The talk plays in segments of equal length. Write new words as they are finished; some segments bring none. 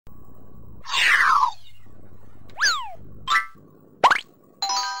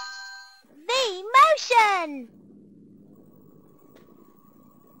fun!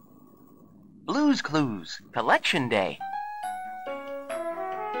 Blue's Clues, Collection Day.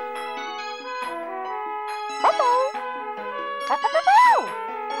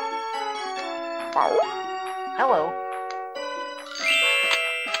 Hello.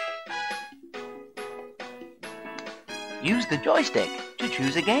 Use the joystick to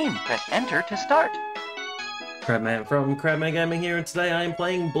choose a game. Press Enter to start. Crabman from Crabman Gaming here, and today I am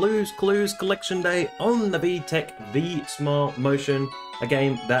playing Blue's Clues Collection Day on the VTech V.Smile motion, a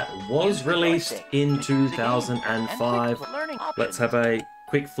game that was released in 2005. Let's have a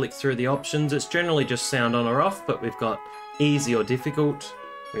quick flick through the options. It's generally just sound on or off, but we've got easy or difficult.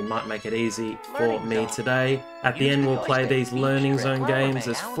 We might make it easy for me today. At the end we'll play these learning zone games.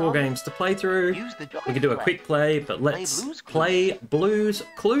 There's 4 games to play through. We can do a quick play, but let's play Blue's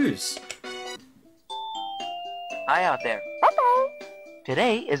Clues. Hi out there.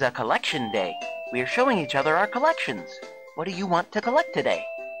 Today is a collection day. We are showing each other our collections. What do you want to collect today?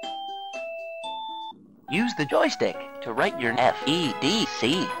 Use the joystick to write your F, E, D,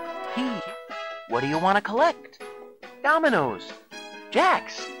 C, P. What do you want to collect? Dominoes,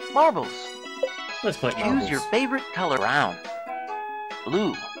 jacks, marbles. Let's collect marbles. Choose your favorite color. Brown,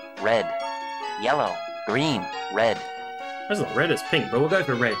 blue, red, yellow, green, red. That's not red, it's pink, but we'll go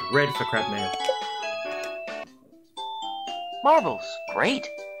for red. Red for Crabman. Marbles, great.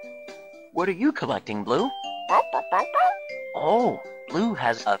 What are you collecting, Blue? Oh, Blue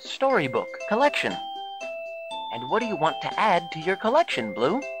has a storybook collection. And what do you want to add to your collection,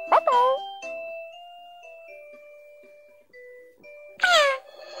 Blue?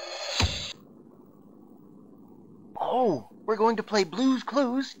 Oh, we're going to play Blue's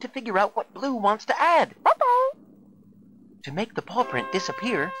Clues to figure out what Blue wants to add. To make the paw print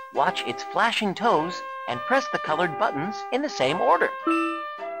disappear, watch its flashing toes and press the colored buttons in the same order.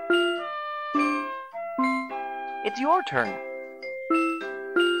 It's your turn.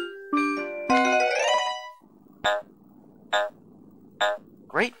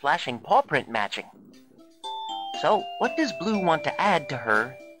 Great flashing paw print matching. So, what does Blue want to add to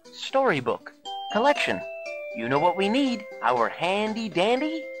her storybook collection? You know what we need, our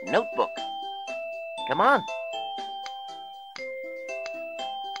handy-dandy notebook. Come on.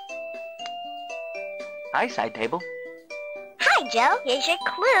 Hi, Side Table. Hi, Joe. Here's your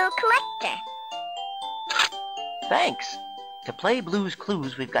clue collector. Thanks. To play Blue's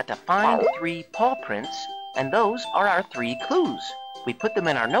Clues, we've got to find 3 paw prints, and those are our 3 clues. We put them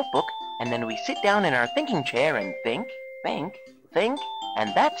in our notebook, and then we sit down in our thinking chair and think,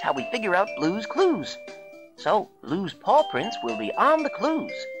 and that's how we figure out Blue's Clues. So, Blue's paw prints will be on the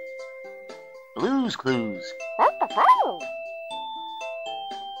clues. Blue's Clues.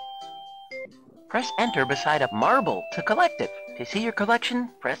 Press Enter beside a marble to collect it. To see your collection,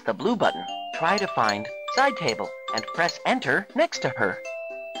 press the blue button. Try to find Side Table and press Enter next to her.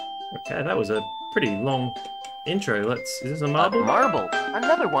 Okay, that was a pretty long intro. Is this a marble? A marble.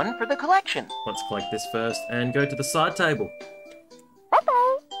 Another one for the collection. Let's collect this first and go to the side table.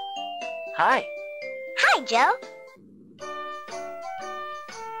 Hi. Hi, Joe.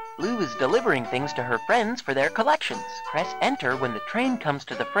 Blue is delivering things to her friends for their collections. Press Enter when the train comes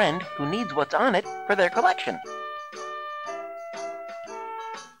to the friend who needs what's on it for their collection.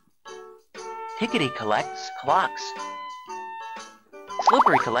 Tickety collects clocks.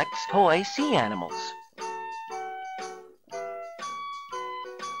 Slippery collects toy sea animals.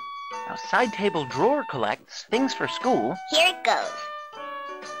 Now Side Table Drawer collects things for school. Here it goes.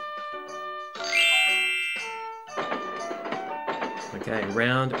 Okay,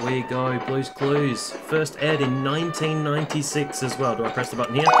 round we go. Blue's Clues. First aired in 1996 as well. Do I press the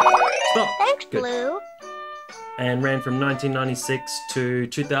button here? Stop! Thanks, Good. Blue. And ran from 1996 to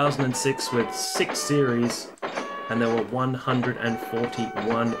 2006 with 6 series. And there were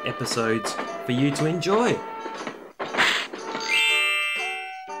 141 episodes for you to enjoy.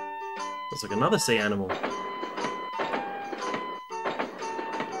 Looks like another sea animal.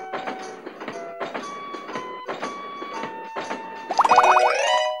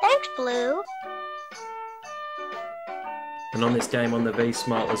 Blue. And on this game on the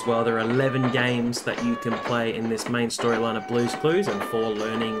V.Smile as well, there are 11 games that you can play in this main storyline of Blue's Clues and 4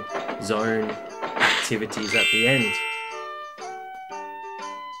 learning zone activities at the end.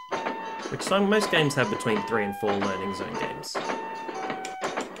 Which most games have between 3 and 4 learning zone games.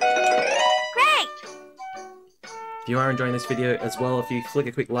 Great! If you are enjoying this video as well, if you flick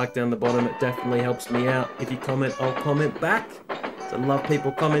a quick like down the bottom, it definitely helps me out. If you comment, I'll comment back. I love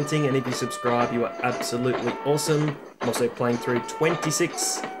people commenting, and if you subscribe, you are absolutely awesome. I'm also playing through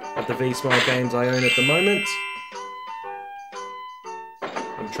 26 of the V.Smile games I own at the moment.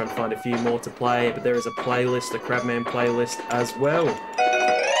 I'm trying to find a few more to play, but there is a playlist, a Crabman playlist as well.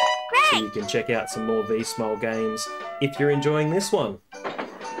 So you can check out some more V.Smile games if you're enjoying this one.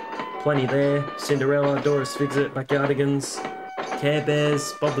 Plenty there. Cinderella, Doris Fix-It, Backyardigans, Care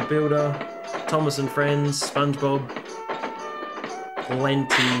Bears, Bob the Builder, Thomas and Friends, SpongeBob.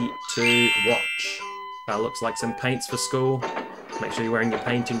 Plenty to watch. Looks like some paints for school. Make sure you're wearing your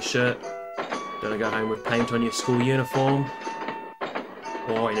painting shirt. Don't go home with paint on your school uniform.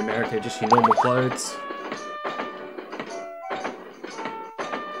 Or in America, just your normal clothes.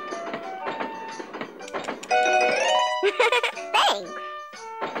 Thanks.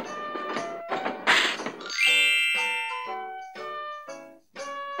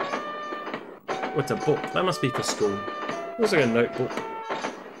 What's a book? That must be for school. Looks like a notebook.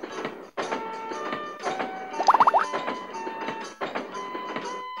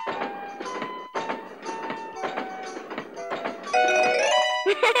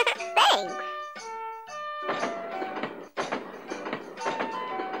 Thanks.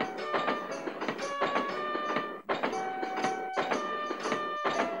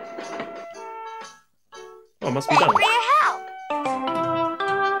 Oh, it must be Thanks done. for your help.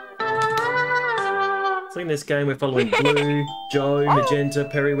 So in this game we're following Blue, Joe, Magenta,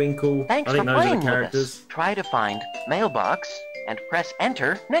 Periwinkle. Thanks I think for those are playing the with characters. us. Try to find Mailbox and press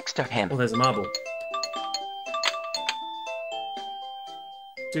enter next to him. Oh, there's a marble.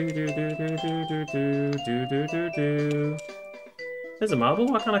 Do do do do do do do do do do do. There's a marble.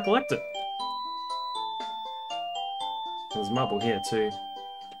 Why can't I collect it? There's a marble here too.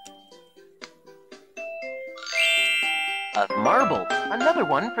 A marble. Another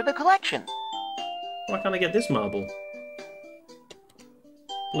one for the collection. Why can't I get this marble?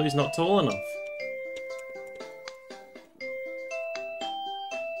 Blue's not tall enough.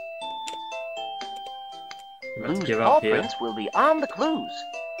 I'm about to Blue's give paw up here. prints will be on the clues.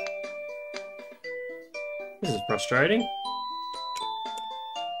 This is frustrating.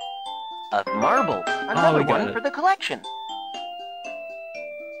 A marble. Another we got one it. for the collection.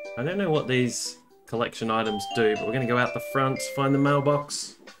 I don't know what these collection items do, but we're going to go out the front, find the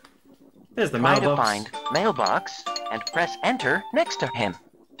mailbox. There's the Try to mailbox. find Mailbox and press enter next to him.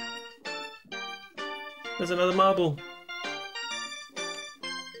 There's another marble.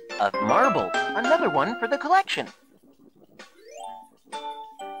 A marble. Another one for the collection.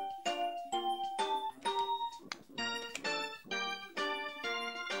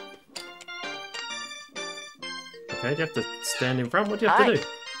 Okay, do you have to stand in front? What do you have Hi. to do?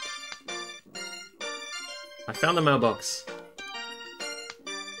 I found the mailbox.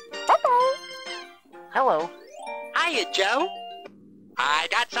 Hello. Hiya, Joe. I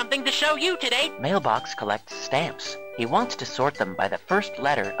got something to show you today. Mailbox collects stamps. He wants to sort them by the first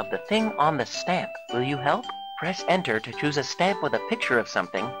letter of the thing on the stamp. Will you help? Press enter to choose a stamp with a picture of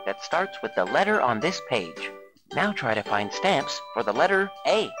something that starts with the letter on this page. Now try to find stamps for the letter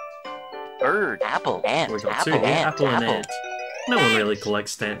A. Bird, apple, ant, We've got apple, two here, ant, apple and apple. ant. No one really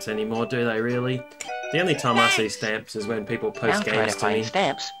collects stamps anymore, do they really? The only time I see stamps is when people Now post try games to to me. find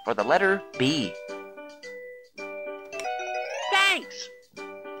stamps for the letter B. Thanks.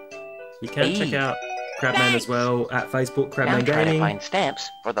 You can check out Crabman as well at Facebook, Now Crabman try to Gaming, find stamps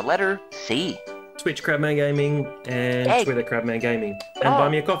for the letter C. Twitch, Crabman Gaming, and Egg. Twitter, Crabman Gaming. And Oh. buy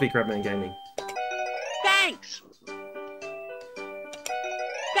me a coffee, Crabman Gaming. Thanks.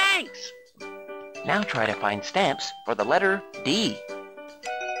 Thanks. Now try to find stamps for the letter D.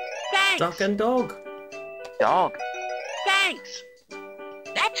 Thanks. Duck and dog. Dog. Thanks.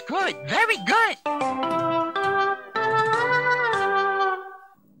 That's good. Very good.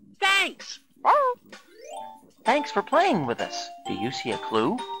 Thanks. Thanks for playing with us. Do you see a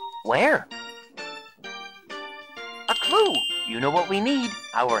clue? Where? A clue! You know what we need.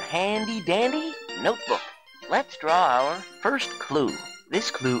 Our handy-dandy notebook. Let's draw our first clue.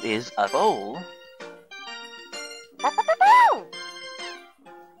 This clue is a bowl.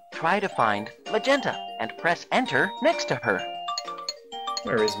 Try to find Magenta and press enter next to her.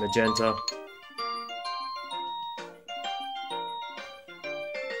 Where is Magenta?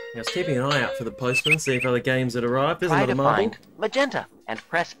 I was keeping an eye out for the postman, see if other games had arrived. There's Try another to marble. find Magenta and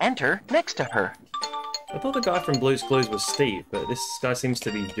press enter next to her. I thought the guy from Blue's Clues was Steve, but this guy seems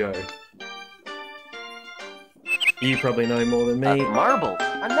to be Joe. You probably know more than A me. marble.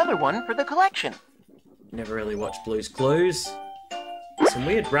 Another one for the collection. Never really watched Blue's Clues. There's some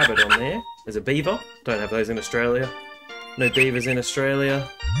weird rabbit on there. There's a beaver. Don't have those in Australia. No beavers in Australia.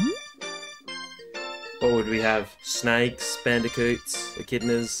 What would we have? Snakes, bandicoots,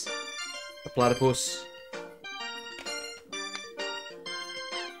 echidnas, a platypus.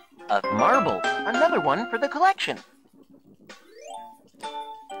 A marble. Another one for the collection.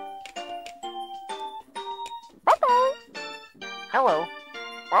 Hello.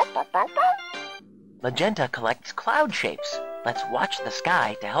 Magenta collects cloud shapes. Let's watch the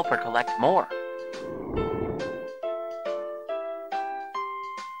sky to help her collect more.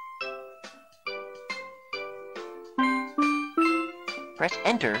 Press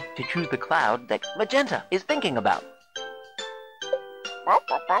Enter to choose the cloud that Magenta is thinking about.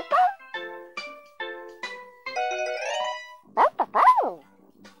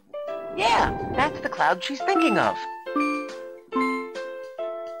 Yeah, that's the cloud she's thinking of.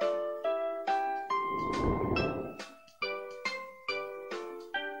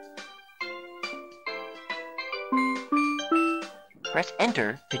 Press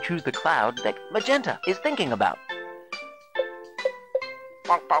Enter to choose the cloud that Magenta is thinking about.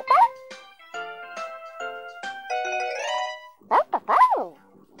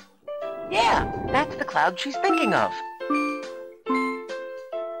 Yeah, that's the cloud she's thinking of.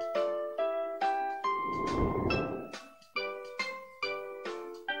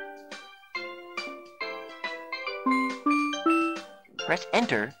 Press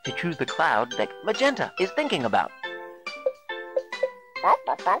Enter to choose the cloud that Magenta is thinking about.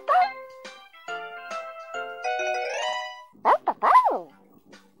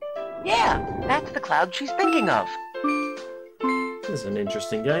 Yeah, that's the cloud she's thinking of. This is an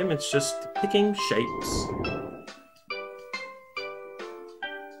interesting game. It's just picking shapes.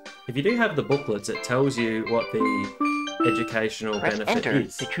 If you do have the booklets, it tells you what the educational benefit Press Enter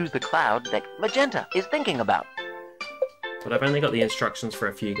is. to choose the cloud that Magenta is thinking about. But I've only got the instructions for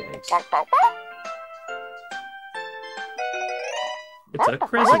a few games. It's a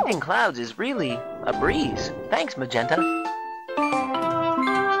crescent. Collecting clouds is really a breeze. Thanks, Magenta.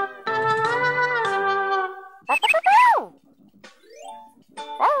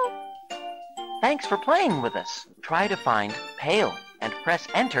 Thanks for playing with us. Try to find Pail and press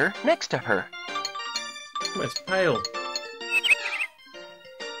Enter next to her. Where's Pail?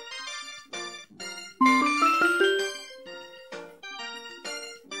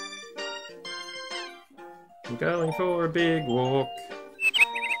 I'm going for a big walk.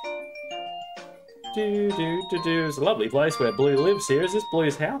 It's a lovely place where Blue lives here. Is this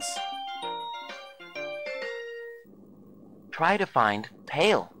Blue's house? Try to find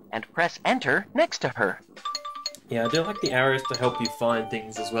Pail and press Enter next to her. Yeah, I do like the arrows to help you find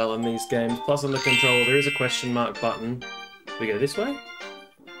things as well in these games. Plus on the controller there is a question mark button. We go this way?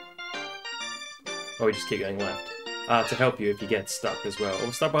 Or we just keep going left? To help you if you get stuck as well.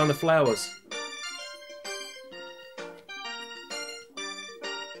 Or stuck behind the flowers.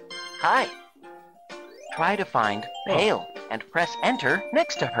 Hi. Try to find Pail and press Enter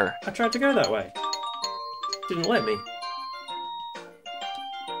next to her. I tried to go that way. Didn't let me.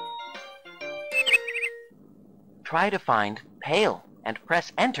 Try to find Pail and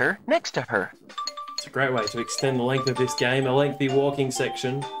press Enter next to her. It's a great way to extend the length of this game, a lengthy walking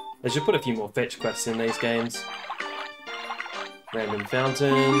section. They should put a few more fetch quests in these games. Random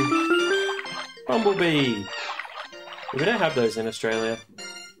fountain. Bumblebee. We don't have those in Australia.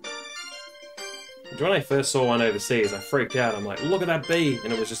 When I first saw one overseas, I freaked out. I'm like, look at that bee!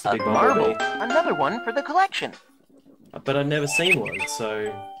 And it was just a big marble. bumblebee. Another one for the collection. But I'd never seen one,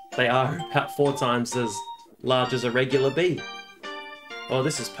 so they are about 4 times as large as a regular bee. Oh,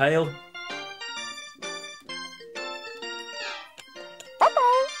 this is Pail.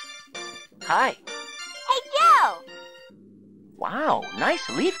 Hi. Hey, Joe! Wow, nice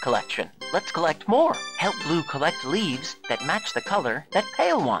leaf collection. Let's collect more. Help Blue collect leaves that match the color that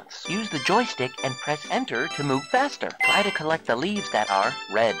Pail wants. Use the joystick and press Enter to move faster. Try to collect the leaves that are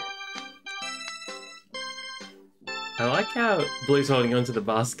red. I like how Blue's holding onto the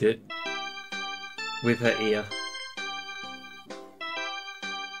basket with her ear.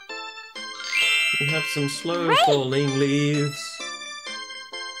 We have some slow falling leaves.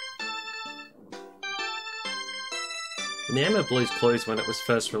 The name of Blue's Clues when it was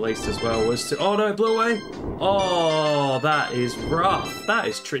first released as well was to... Oh no, blew away! Oh, that is rough. That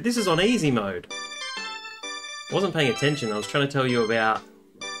is true. This is on easy mode. I wasn't paying attention. I was trying to tell you about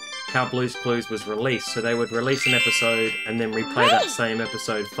how Blue's Clues was released. So they would release an episode and then replay that same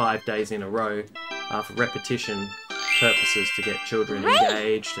episode 5 days in a row for repetition purposes to get children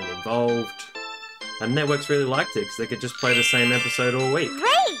engaged and involved. And networks really liked it because they could just play the same episode all week.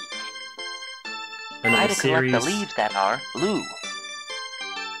 Great! And Try then to collect the leaves that are blue.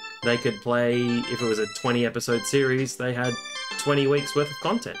 They could play, if it was a 20 episode series, they had 20 weeks worth of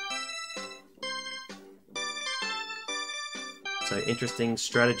content. So interesting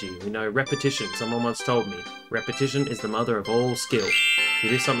strategy. We know repetition, someone once told me. Repetition is the mother of all skill. You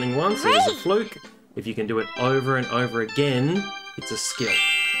do something once, it is a fluke. If you can do it over and over again, it's a skill.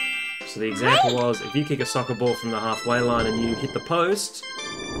 So the example was, if you kick a soccer ball from the halfway line and you hit the post,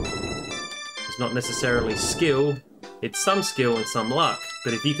 it's not necessarily skill, it's some skill and some luck,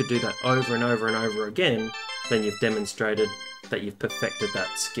 but if you could do that over and over and over again, then you've demonstrated that you've perfected that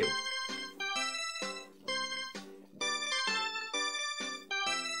skill.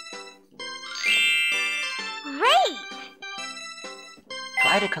 Great!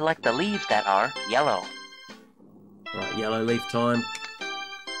 Try to collect the leaves that are yellow. Right, yellow leaf time.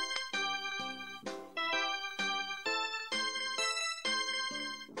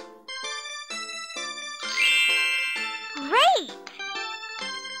 Great!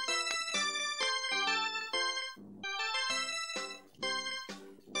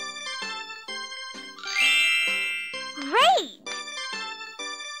 Great!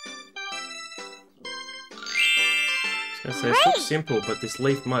 I was gonna say, this looks simple, but this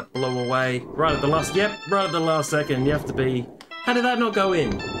leaf might blow away right at the last, right at the last second. You have to be, how did that not go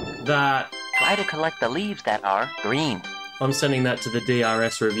in? That, Try to collect the leaves that are green. I'm sending that to the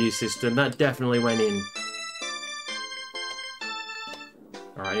DRS review system. That definitely went in.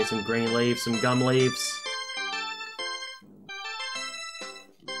 Alright, need some green leaves, some gum leaves.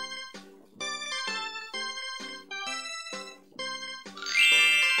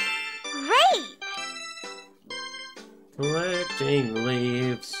 Great! Collecting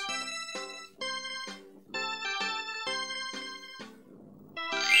leaves.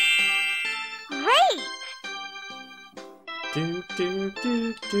 Great! Do, do,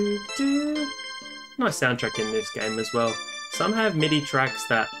 do, do, do. Nice soundtrack in this game as well. Some have MIDI tracks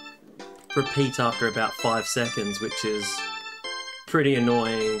that repeat after about 5 seconds, which is pretty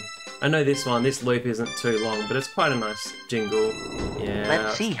annoying. I know this loop isn't too long, but it's quite a nice jingle. Yeah.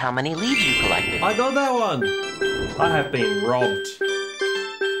 Let's see how many leaves you collected. I got that one! I have been robbed.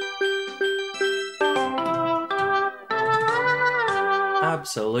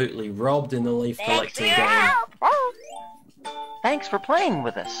 Absolutely robbed in the leaf Thanks for collecting your game. help! Thanks for playing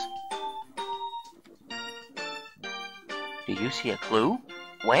with us. Do you see a clue?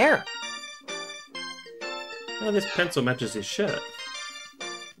 Where? Oh, this pencil matches his shirt.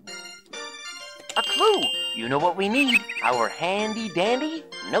 A clue! You know what we need? Our handy-dandy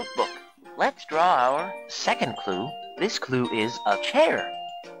notebook. Let's draw our second clue. This clue is a chair.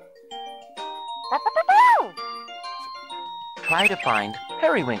 Try to find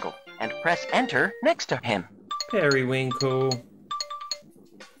Periwinkle and press enter next to him. Periwinkle.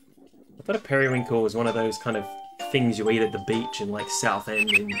 I thought a periwinkle was one of those kind of things you eat at the beach in like Southend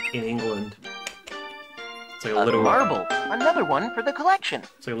in England. It's like a little marble. Another one for the collection.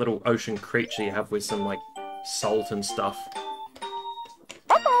 It's like a little ocean creature you have with some like salt and stuff.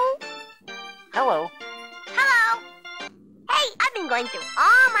 Uh-oh. Hello. Hello! Hey, I've been going through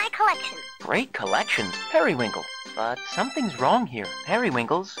all my collections. Great collections, Periwinkle. But something's wrong here.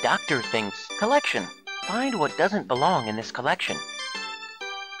 Periwinkle's Doctor Things collection. Find what doesn't belong in this collection.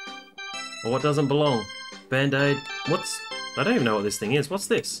 Well, what doesn't belong? Band-Aid? I don't even know what this thing is. What's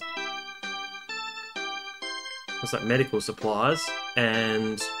this? What's that? Medical supplies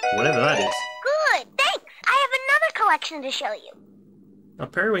and whatever that is. Good, thanks. I have another collection to show you. Now,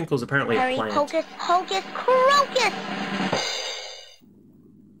 periwinkle's apparently a plant. Hocus Hocus Crocus!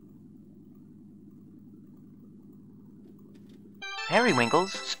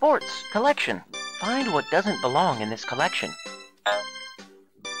 Periwinkle's Sports collection. Find what doesn't belong in this collection.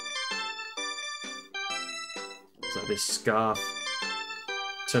 So this scarf,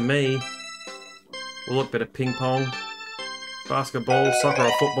 to me, will look bit of ping pong, basketball, soccer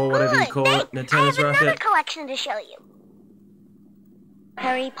or football, whatever you call it, and a tennis I have another racket. collection to show you.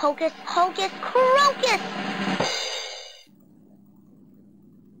 Hocus Hocus Crocus!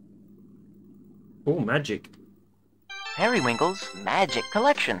 Oh, magic. Periwinkle's Magic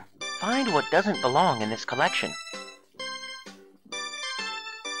collection. Find what doesn't belong in this collection.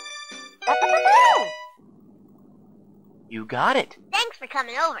 You got it. Thanks for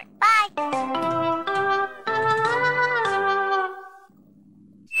coming over. Bye!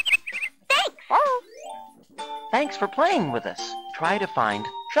 Thanks! Thanks for playing with us. Try to find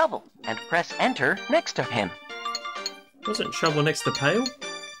Shovel and press enter next to him. Wasn't Shovel next to Pail?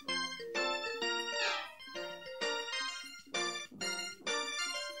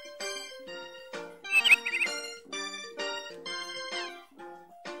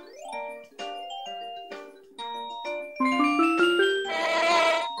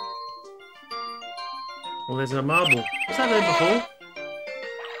 Well, there's a marble. Was that there before?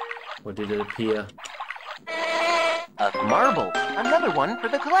 Or did it appear? A marble. Another one for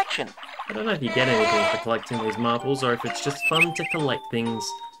the collection. I don't know if you get anything for collecting these marbles, or if it's just fun to collect things.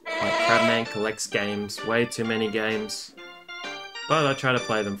 Like Crabman collects games. Way too many games. but I try to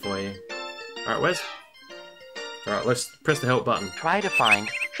play them for you. Alright, where's... Alright, let's press the help button. Try to find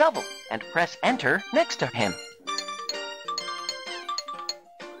Shovel and press enter next to him.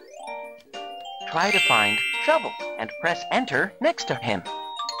 Try to find Shovel and press enter next to him.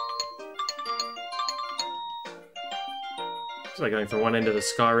 It's like going from one end of the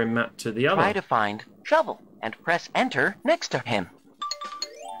Skyrim map to the other. Try to find Shovel and press enter next to him.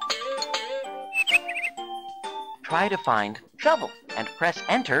 Try to find Shovel and press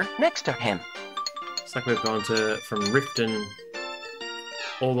enter next to him. It's like we've gone from Riften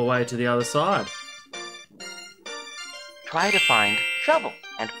all the way to the other side. Try to find Shovel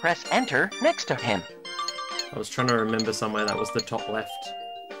and press enter next to him. I was trying to remember somewhere that was the top left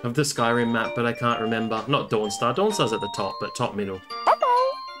of the Skyrim map, but I can't remember. Not Dawnstar. Dawnstar's at the top, but top middle.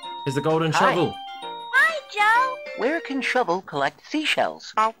 Hello. Is the golden Hi. shovel. Hi, Joe. Where can Shovel collect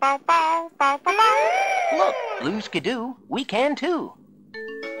seashells? Bow, bow, bow, bow, bow, bow. Look, Blues Skidoo, we can too.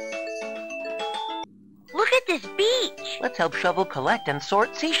 Look at this beach. Let's help Shovel collect and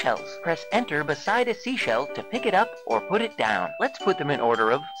sort seashells. Press enter beside a seashell to pick it up or put it down. Let's put them in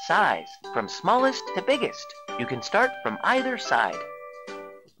order of size, from smallest to biggest. You can start from either side. It's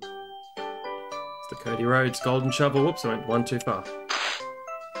the Cody Rhodes golden shovel. Whoops, I went one too far.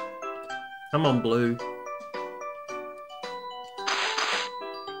 Come on, Blue.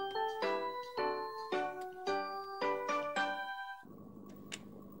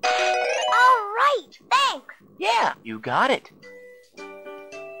 All right, thanks. Yeah, you got it.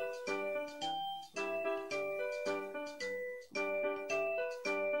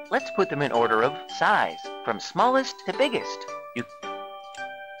 Let's put them in order of size, from smallest to biggest.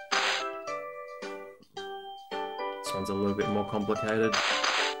 This one's a little bit more complicated.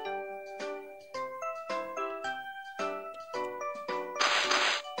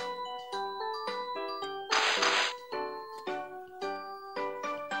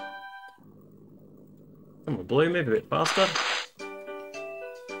 Come on, Blue, move a bit faster.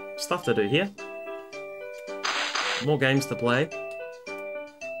 Stuff to do here. More games to play.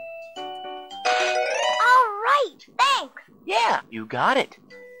 All right, thanks. Yeah, you got it.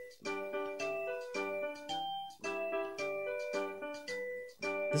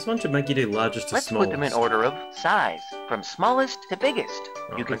 This one should make you do largest to Let's smallest. put them in order of size, from smallest to biggest.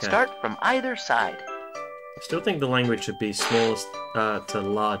 Oh, You can okay. start from either side. I still think the language should be smallest to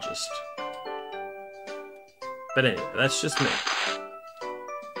largest. But anyway, that's just me.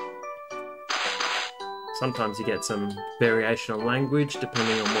 Sometimes you get some variation on language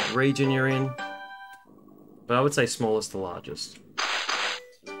depending on what region you're in. But I would say smallest to largest.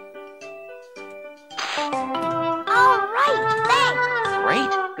 All right, thanks.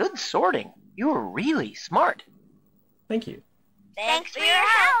 Great, good sorting. You were really smart. Thank you. Thanks for your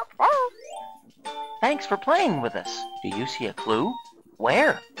help. Thanks for playing with us. Do you see a clue?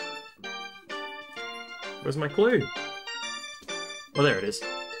 Where? Where's my clue? Oh, there it is.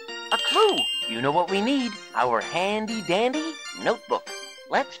 A clue! You know what we need. Our handy-dandy notebook.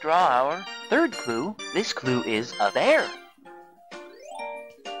 Let's draw our third clue. This clue is a there.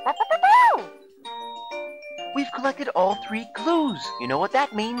 We've collected all 3 clues. You know what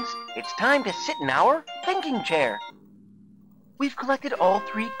that means? It's time to sit in our thinking chair. We've collected all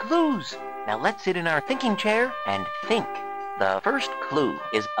 3 clues. Now let's sit in our thinking chair and think. The first clue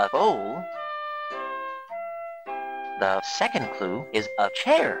is a bowl. The second clue is a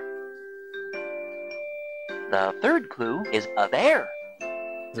chair. The third clue is a bear.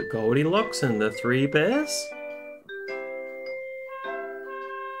 Is it Goldilocks and the 3 bears?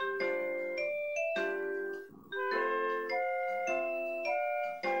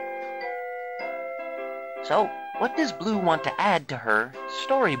 So, what does Blue want to add to her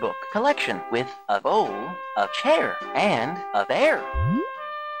storybook collection with a bowl, a chair, and a bear?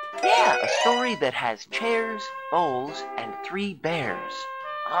 Yeah, a story that has chairs, bowls, and 3 bears.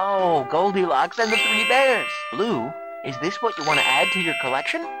 Oh, Goldilocks and the 3 bears. Blue, is this what you want to add to your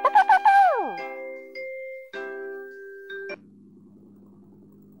collection?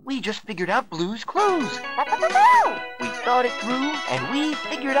 We just figured out Blue's clues. We thought it through, and we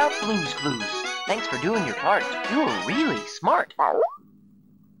figured out Blue's clues. Thanks for doing your part. You were really smart.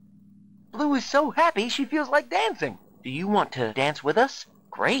 Blue is so happy she feels like dancing. Do you want to dance with us?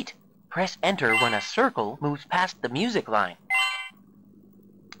 Great. Press enter when a circle moves past the music line.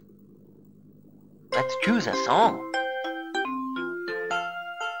 Let's choose a song.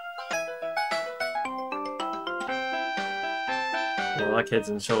 Well, like heads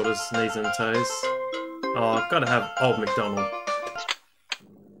and shoulders, knees and toes. Oh, I've got to have Old MacDonald.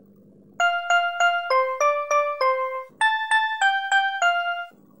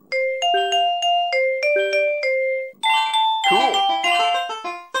 Cool.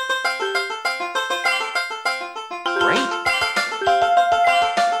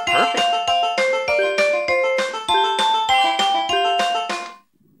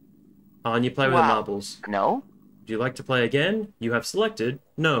 Oh, and you play with the marbles. No. Would you like to play again? You have selected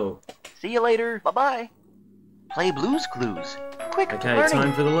no. See you later. Bye-bye. Play Blue's Clues. Quick Okay, learning.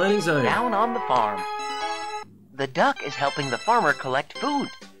 time for the learning zone. Down on the farm. The duck is helping the farmer collect food.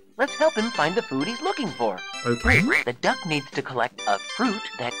 Let's help him find the food he's looking for. Okay. The duck needs to collect a fruit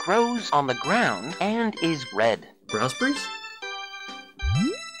that grows on the ground and is red. Raspberries?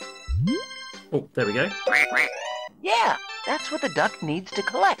 Oh, there we go. Yeah, that's what the duck needs to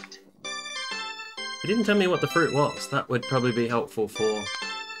collect. You didn't tell me what the fruit was. That would probably be helpful for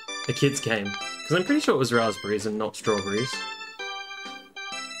a kid's game. Because I'm pretty sure it was raspberries and not strawberries.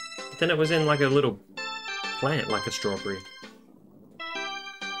 But then it was in like a little plant, like a strawberry.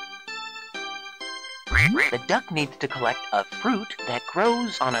 The duck needs to collect a fruit that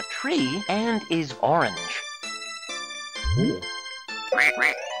grows on a tree and is orange. Ooh.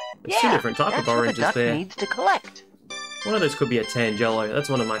 There's two different types of oranges that's what the duck there. needs to collect. One of those could be a tangelo. That's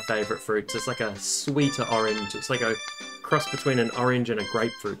one of my favourite fruits. It's like a sweeter orange. It's like a cross between an orange and a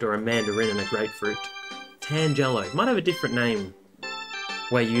grapefruit, or a mandarin and a grapefruit. Tangelo. Might have a different name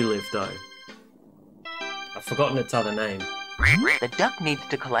where you live, though. I've forgotten its other name. The duck needs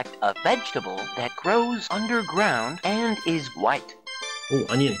to collect a vegetable that grows underground and is white. Oh,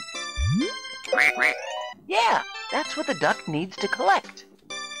 onion. Yeah, that's what the duck needs to collect.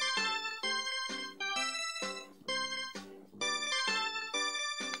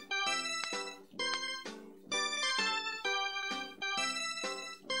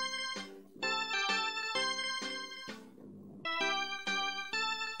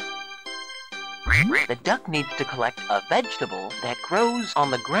 The duck needs to collect a vegetable that grows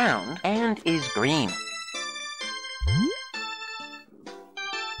on the ground and is green.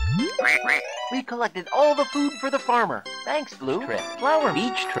 We collected all the food for the farmer. Thanks, Blue. Flower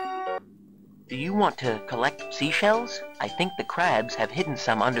beach trip. Do you want to collect seashells? I think the crabs have hidden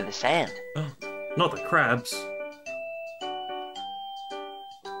some under the sand. Oh, not the crabs.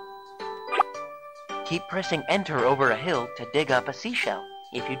 Keep pressing enter over a hill to dig up a seashell.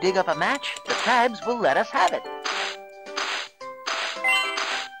 If you dig up a match, the crabs will let us have it.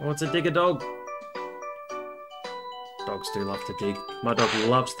 Oh, it's a digger dog. Dogs do love to dig. My dog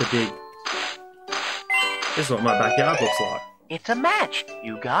loves to dig. This is what my backyard looks like. It's a match.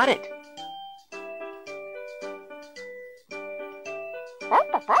 You got it.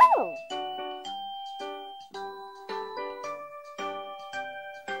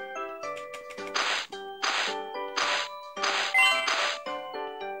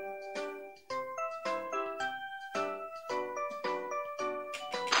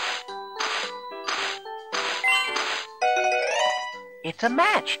 It's a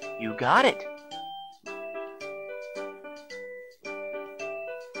match. You got it.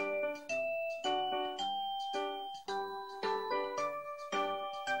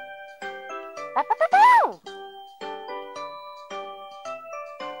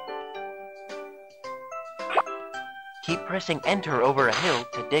 Keep pressing enter over a hill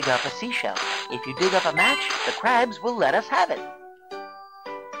to dig up a seashell. If you dig up a match, the crabs will let us have it.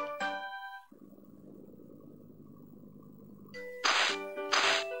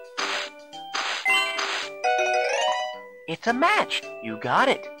 It's a match. You got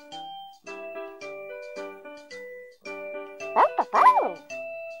it.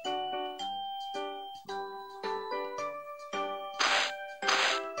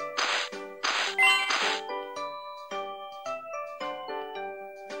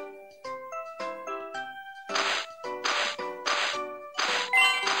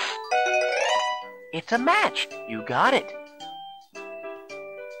 It's a match. You got it.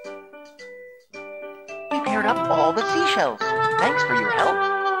 We paired up all the seashells. Thanks for your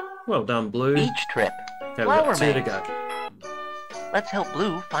help. Well done, Blue. Beach trip. Okay, we've got two to go. Let's help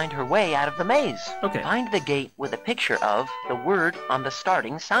Blue find her way out of the maze. Okay. Find the gate with a picture of the word on the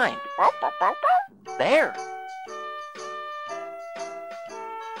starting sign. There.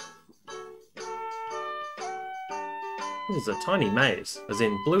 This is a tiny maze, as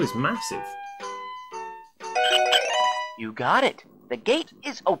in Blue is massive. You got it. The gate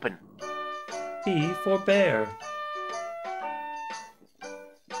is open. B for bear.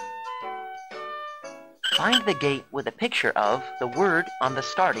 Find the gate with a picture of the word on the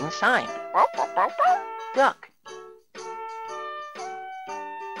starting sign. Duck.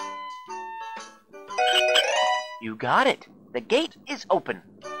 You got it. The gate is open.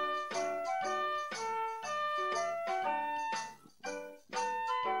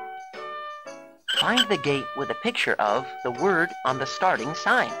 Find the gate with a picture of the word on the starting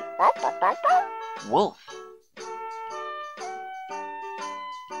sign. Wolf.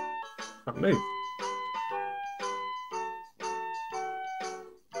 Can't move.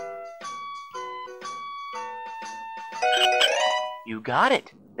 You got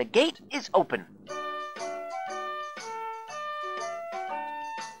it. The gate is open.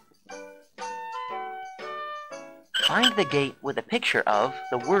 Find the gate with a picture of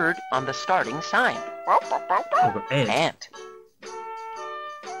the word on the starting sign. Oh, ant. Ant.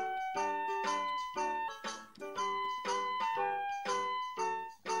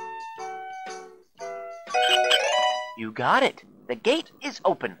 You got it. The gate is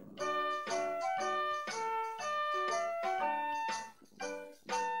open.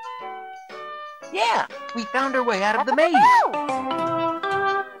 Yeah, we found our way out of the maze.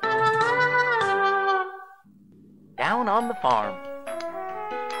 Down on the farm.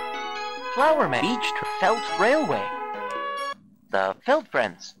 Flower Man. Beach Felt Railway. The Felt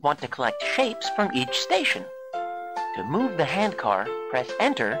Friends want to collect shapes from each station. To move the handcar, press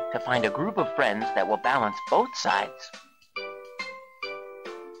Enter to find a group of friends that will balance both sides.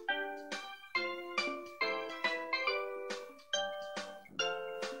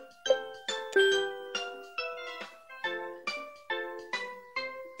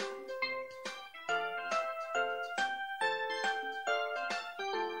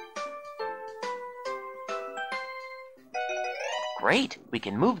 Great, we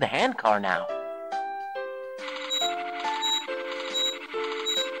can move the handcar now.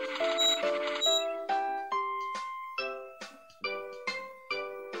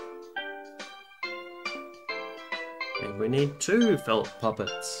 And we need 2 felt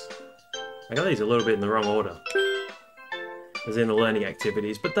puppets. I got these a little bit in the wrong order, as in the learning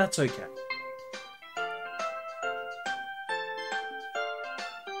activities, but that's okay.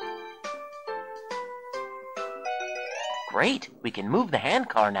 Great, we can move the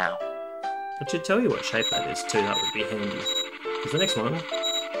handcar now. I should tell you what shape that is too, that would be handy. Because the next one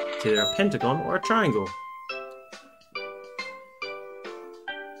is either a pentagon or a triangle.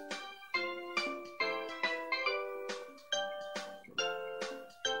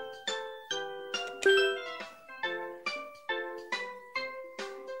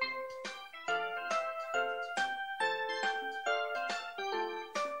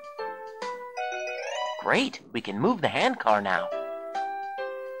 Great, we can move the handcar now.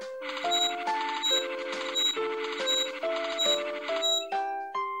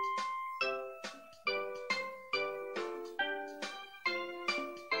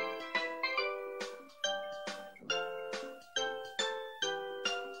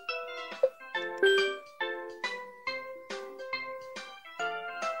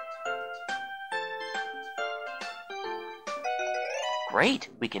 Great,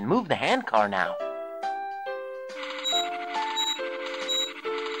 we can move the handcar now.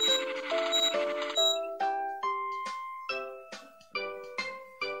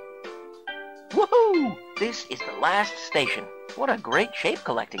 Woohoo! This is the last station. What a great shape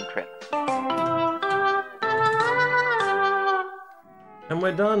collecting trip. And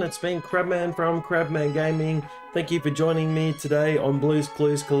we're done. It's been Crabman from Crabman Gaming. Thank you for joining me today on Blues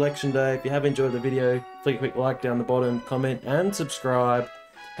Clues Collection Day. If you have enjoyed the video, flick a quick like down the bottom, comment and subscribe.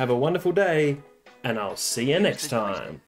 Have a wonderful day, and I'll see you next time.